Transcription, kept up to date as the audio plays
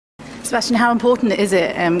Sebastian, how important is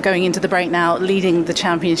it going into the break now, leading the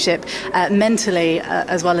championship mentally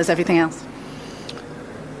as well as everything else?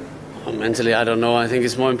 Well, mentally, I don't know. I think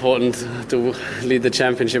it's more important to lead the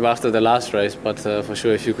championship after the last race. But for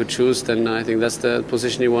sure, if you could choose, then I think that's the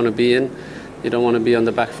position you want to be in. You don't want to be on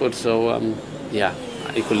the back foot. So, yeah,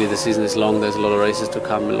 equally the season is long. There's a lot of races to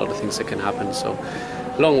come, a lot of things that can happen. So,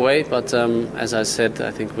 long way. But as I said,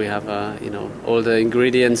 I think we have all the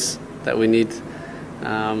ingredients that we need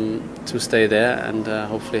to stay there and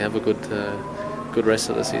hopefully have a good rest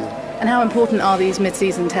of the season. And how important are these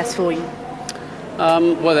mid-season tests for you?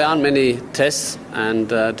 Well, there aren't many tests, and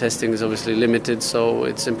testing is obviously limited, so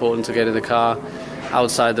it's important to get in the car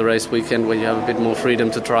outside the race weekend where you have a bit more freedom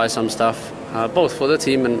to try some stuff, both for the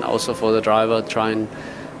team and also for the driver, trying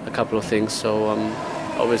a couple of things. So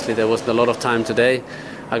obviously there wasn't a lot of time today.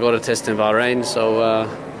 I got a test in Bahrain, so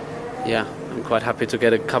yeah, I'm quite happy to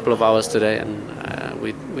get a couple of hours today, and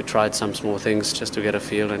we tried some small things just to get a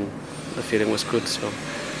feel, and the feeling was good. So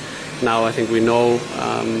now I think we know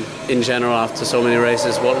in general after so many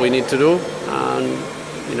races what we need to do,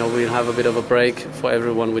 and we'll have a bit of a break for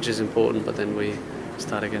everyone, which is important, but then we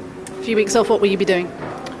start again. A few weeks off, what will you be doing?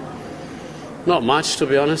 Not much, to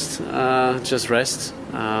be honest, just rest.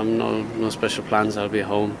 No special plans. I'll be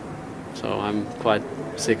home, so I'm quite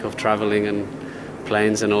sick of traveling and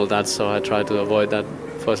planes and all that, so I try to avoid that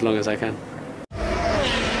for as long as I can.